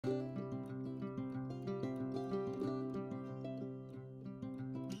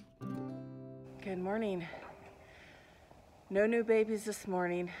Good morning. No new babies this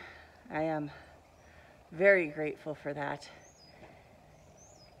morning. I am very grateful for that.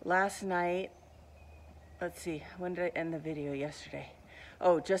 Last night, let's see, when did I end the video? Yesterday.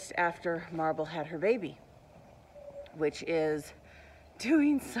 Oh, just after Marble had her baby, which is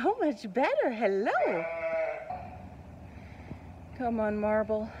doing so much better. Hello. Come on,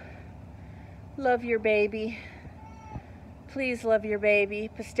 Marble. Love your baby. Please love your baby.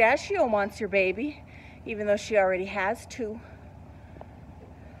 Pistachio wants your baby, even though she already has two.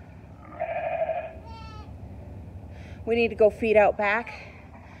 We need to go feed out back.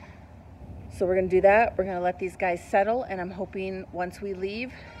 So we're gonna do that. We're gonna let these guys settle, and I'm hoping once we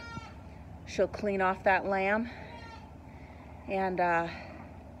leave, she'll clean off that lamb. And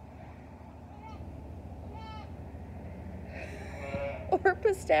or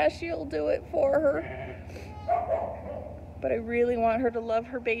Pistachio will do it for her. But I really want her to love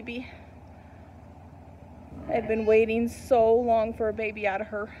her baby. I've been waiting so long for a baby out of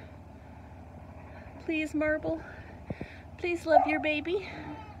her. Please, Marble. Please love your baby.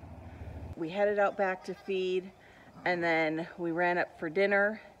 We headed out back to feed, and then we ran up for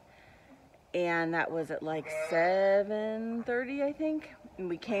dinner, and that was at like 7:30, I think. And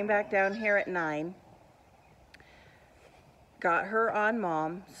we came back down here at 9. Got her on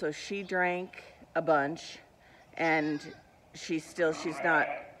Mom, so she drank a bunch, and she's still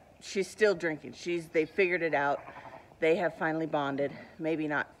drinking. They figured it out. They have finally bonded. Maybe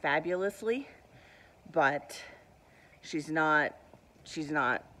not fabulously, but she's not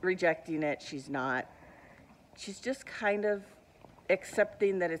rejecting it. She's just kind of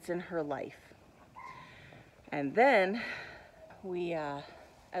accepting that it's in her life. And then we,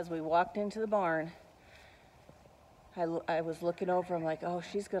 as we walked into the barn, I was looking over, I'm like, oh,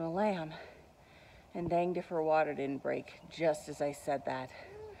 she's gonna lamb. And danged if her water didn't break just as I said that.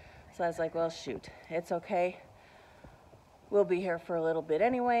 So I was like, well, shoot, it's okay. We'll be here for a little bit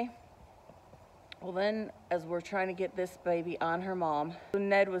anyway. Well, then, as we're trying to get this baby on her mom,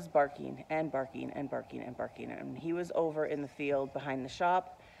 Ned was barking and barking and barking and barking. And he was over in the field behind the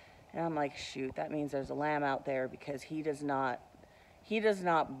shop. And I'm like, shoot, that means there's a lamb out there, because he does not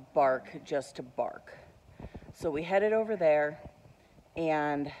bark just to bark. So we headed over there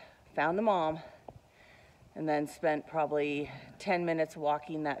and found the mom, and then spent probably 10 minutes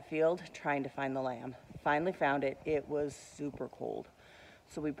walking that field trying to find the lamb. Finally found it. It was super cold.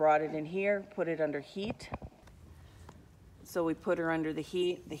 So we brought it in here, put it under heat. So we put her under the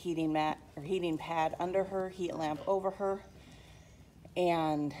heat, the heating pad under her, heat lamp over her.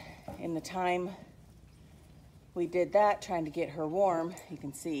 And in the time we did that, trying to get her warm, you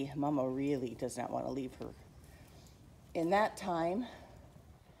can see Mama really does not want to leave her. In that time,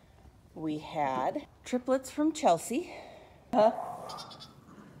 we had triplets from Chelsea. It's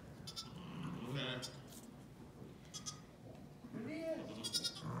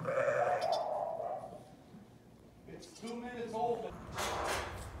 2 minutes old.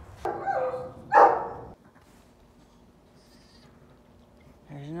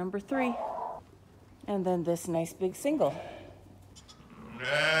 There's number 3. And then this nice big single.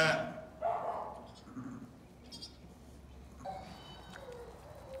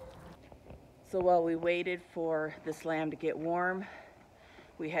 So while we waited for this lamb to get warm,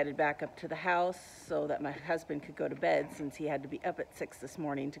 we headed back up to the house so that my husband could go to bed, since he had to be up at 6 this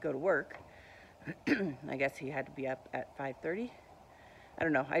morning to go to work. I guess he had to be up at 5:30. I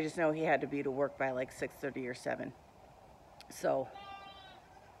don't know. I just know he had to be to work by like 6:30 or 7. So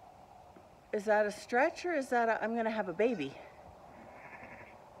is that a stretch, or is that I'm going to have a baby?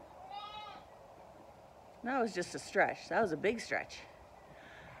 That was just a stretch. That was a big stretch.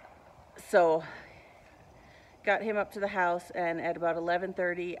 So got him up to the house, and at about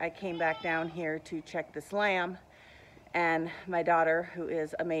 11:30 I came back down here to check this lamb. And my daughter, who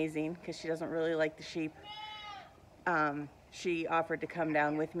is amazing because she doesn't really like the sheep, she offered to come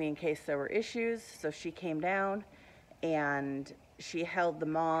down with me in case there were issues. So she came down and she held the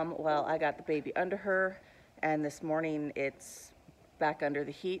mom while I got the baby under her. And this morning it's back under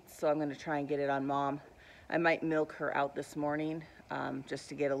the heat, so I'm going to try and get it on Mom. I might milk her out this morning just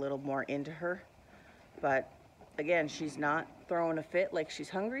to get a little more into her. But again, she's not throwing a fit like she's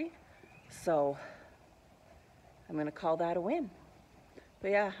hungry, so I'm going to call that a win.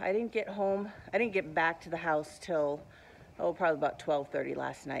 But yeah, I didn't get back to the house till, probably about 12:30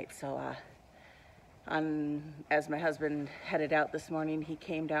 last night. So as my husband headed out this morning, he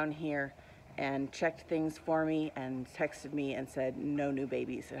came down here and checked things for me and texted me and said, no new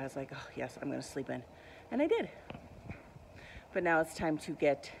babies. And I was like, oh yes, I'm going to sleep in. And I did. But now it's time to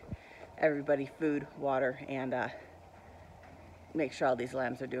get everybody food, water, and make sure all these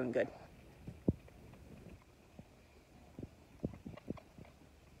lambs are doing good.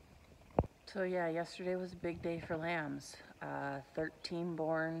 So yeah, yesterday was a big day for lambs. 13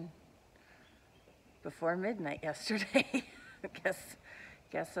 born before midnight yesterday. guess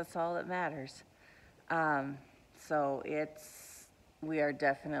that's all that matters. So we are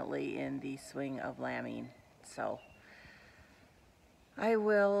definitely in the swing of lambing. So I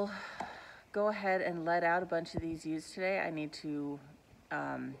will go ahead and let out a bunch of these ewes today. I need to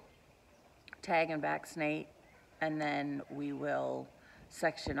tag and vaccinate, and then we will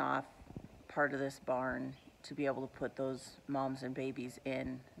section off part of this barn to be able to put those moms and babies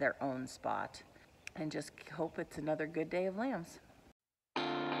in their own spot, and just hope it's another good day of lambs.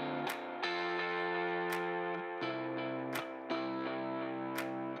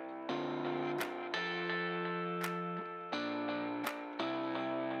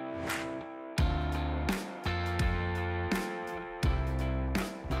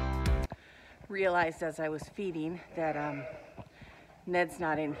 Realized as I was feeding that Ned's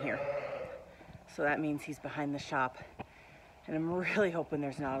not in here, so that means he's behind the shop, and I'm really hoping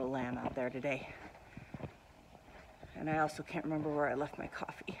there's not a lamb out there today. And I also can't remember where I left my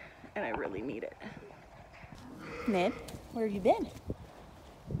coffee, and I really need it. Ned, where have you been?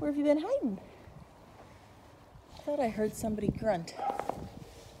 Where have you been hiding? I thought I heard somebody grunt.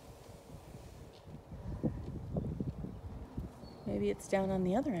 Maybe it's down on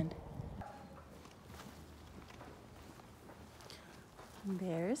the other end.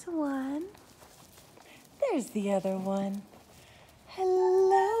 There's one. There's the other one.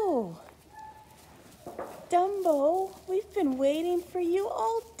 Hello. Dumbo, we've been waiting for you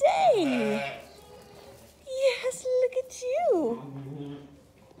all day. Yes, look at you.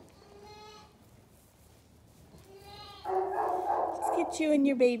 Let's get you and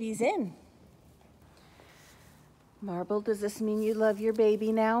your babies in. Marble, does this mean you love your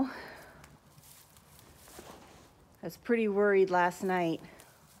baby now? I was pretty worried last night.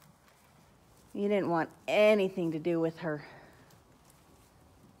 You didn't want anything to do with her.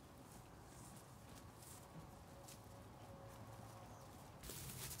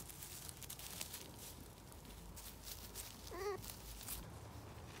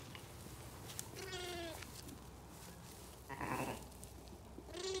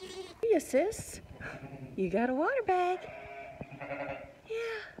 Hey, sis. You got a water bag. Yeah.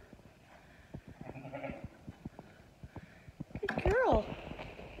 Good girl.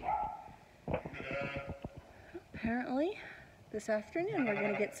 Apparently, this afternoon we're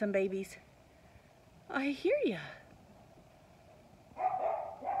going to get some babies. I hear ya.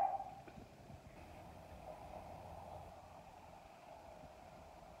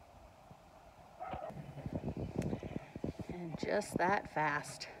 And just that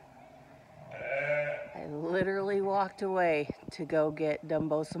fast, I literally walked away to go get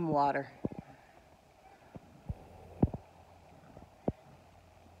Dumbo some water.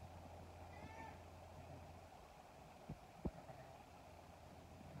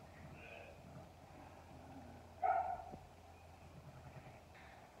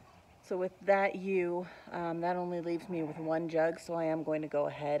 So with that that only leaves me with one jug, so I am going to go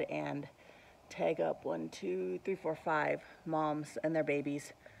ahead and tag up 1, 2, 3, 4, 5 moms and their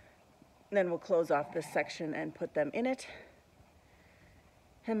babies. Then we'll close off this section and put them in it.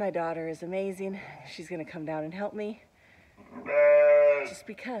 And my daughter is amazing. She's gonna come down and help me, just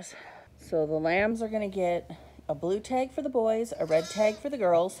because. So the lambs are gonna get a blue tag for the boys, a red tag for the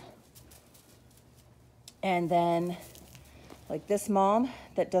girls, and then like this mom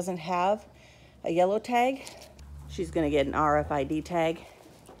that doesn't have a yellow tag, she's gonna get an RFID tag.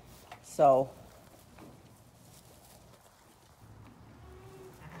 So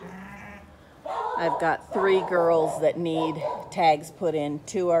I've got 3 girls that need tags put in.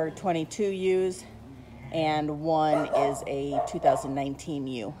 2 are 22 ewes and 1 is a 2019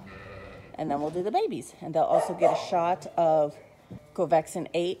 ewe. And then we'll do the babies. And they'll also get a shot of Covaxin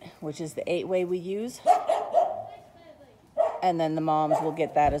 8, which is the 8-way we use. And then the moms will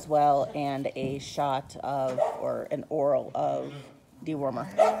get that as well, and a shot of, or an oral of dewormer.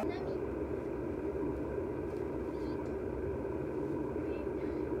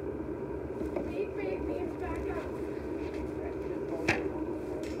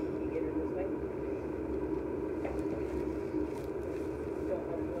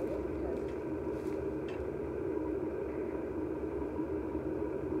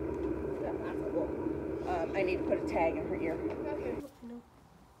 I need to put a tag in her ear. Okay. No.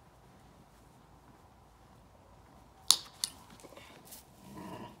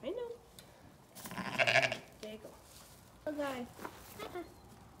 I know. There you go. Oh, guy.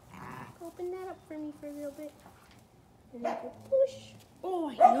 Open that up for me for a little bit. And then go push. Oh,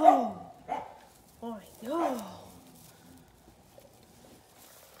 I know. Oh, I know.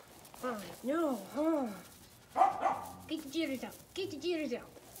 No, get the jitters out. Get the jitters out.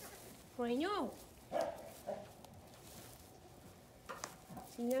 I know.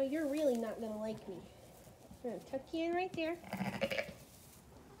 See, now you're really not gonna like me. I'm gonna tuck you in right there.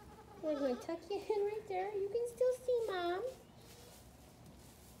 I'm gonna tuck you in right there. You can still see Mom.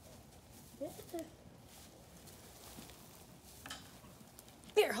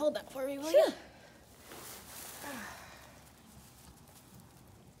 Here, hold that for me, will you?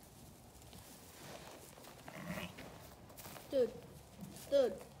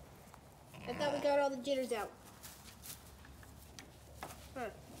 Dude. I thought we got all the jitters out. Huh.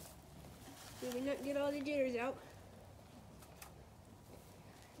 Did we not get all the jitters out?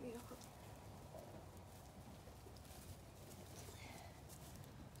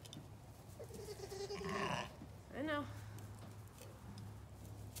 I know.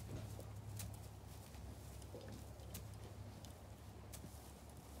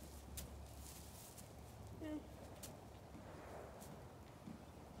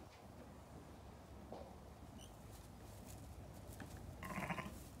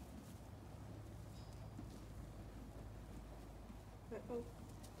 Uh-oh.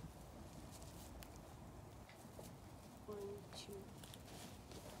 1, 2.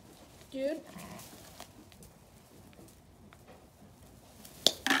 Dude.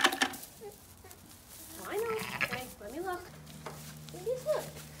 Oh, I know. Okay, let me look. Let me look.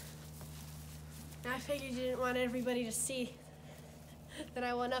 I figured you didn't want everybody to see that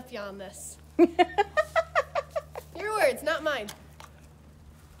I went up you on this. Your words, not mine.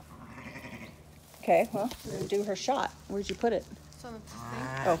 Okay, well, we're gonna do her shot. Where'd you put it? It's on the thing.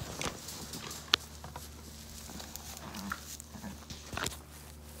 Oh.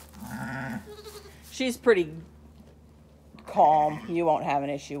 She's pretty calm. You won't have an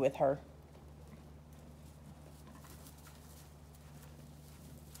issue with her.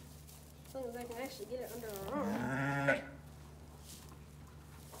 As long as I can actually get it under her arm.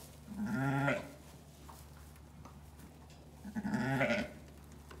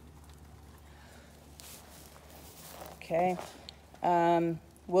 Okay.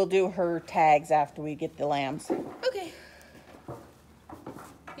 We'll do her tags after we get the lambs. Okay.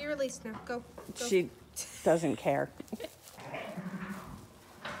 You're released now. Go. She doesn't care.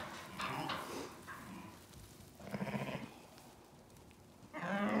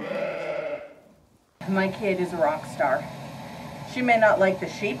 My kid is a rock star. She may not like the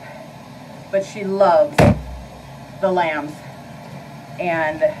sheep, but she loves the lambs.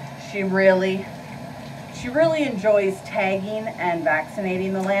 And she really enjoys tagging and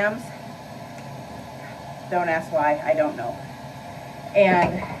vaccinating the lambs. Don't ask why, I don't know.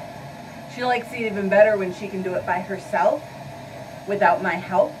 And she likes it even better when she can do it by herself without my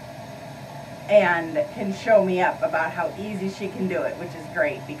help and can show me up about how easy she can do it, which is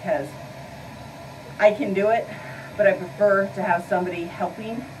great because I can do it, but I prefer to have somebody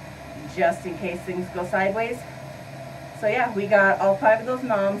helping just in case things go sideways. So yeah, we got all 5 of those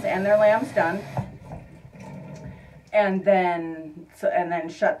moms and their lambs done. And then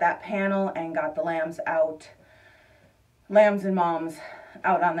shut that panel and got the lambs out, lambs and moms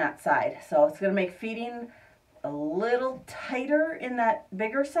out on that side. So it's gonna make feeding a little tighter in that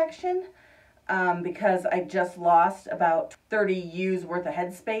bigger section because I just lost about 30 ewes worth of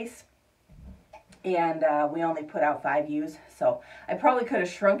headspace, and we only put out 5 ewes. So I probably could have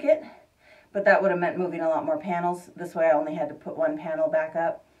shrunk it, but that would have meant moving a lot more panels. This way I only had to put 1 panel back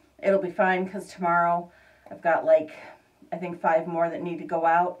up. It'll be fine because tomorrow I've got like, I think 5 more that need to go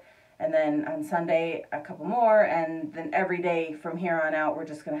out. And then on Sunday, a couple more. And then every day from here on out, we're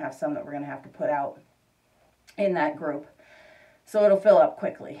just going to have some that we're going to have to put out in that group. So it'll fill up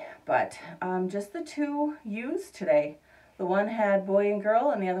quickly. But just the 2 ewes today. The one had boy and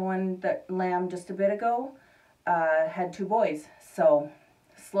girl, and the other one that lamb just a bit ago had 2 boys. So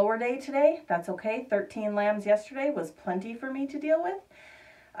slower day today. That's okay. 13 lambs yesterday was plenty for me to deal with.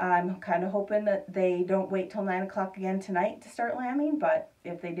 I'm kind of hoping that they don't wait till 9 o'clock again tonight to start lambing, but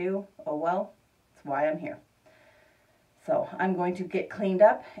if they do, oh well, that's why I'm here. So I'm going to get cleaned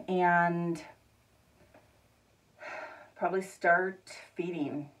up and probably start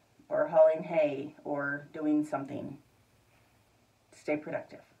feeding or hauling hay or doing something to stay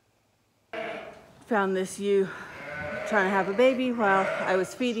productive. Found this ewe trying to have a baby while I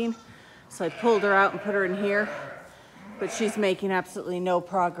was feeding, so I pulled her out and put her in here. But she's making absolutely no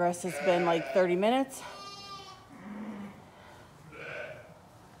progress. It's been like 30 minutes.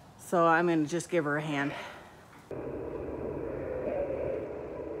 So I'm gonna just give her a hand.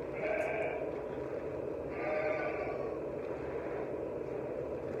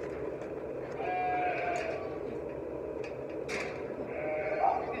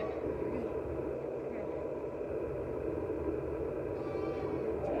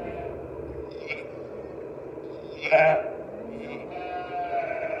 Come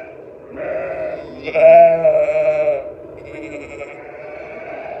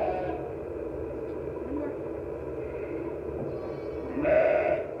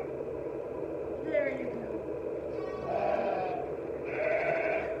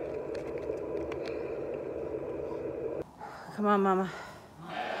on, Mama.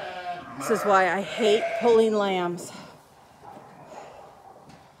 This is why I hate pulling lambs.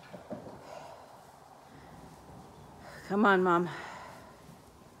 Come on, Mom.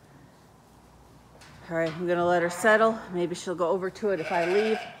 All right, I'm gonna let her settle. Maybe she'll go over to it if I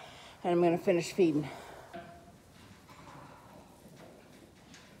leave, and I'm gonna finish feeding.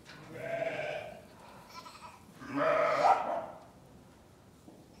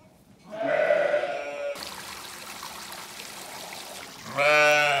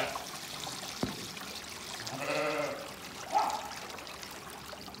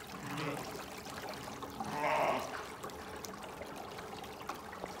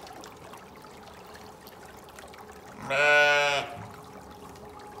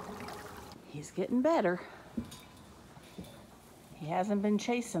 He's getting better. He hasn't been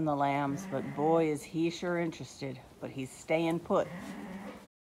chasing the lambs, but boy is he sure interested. But he's staying put.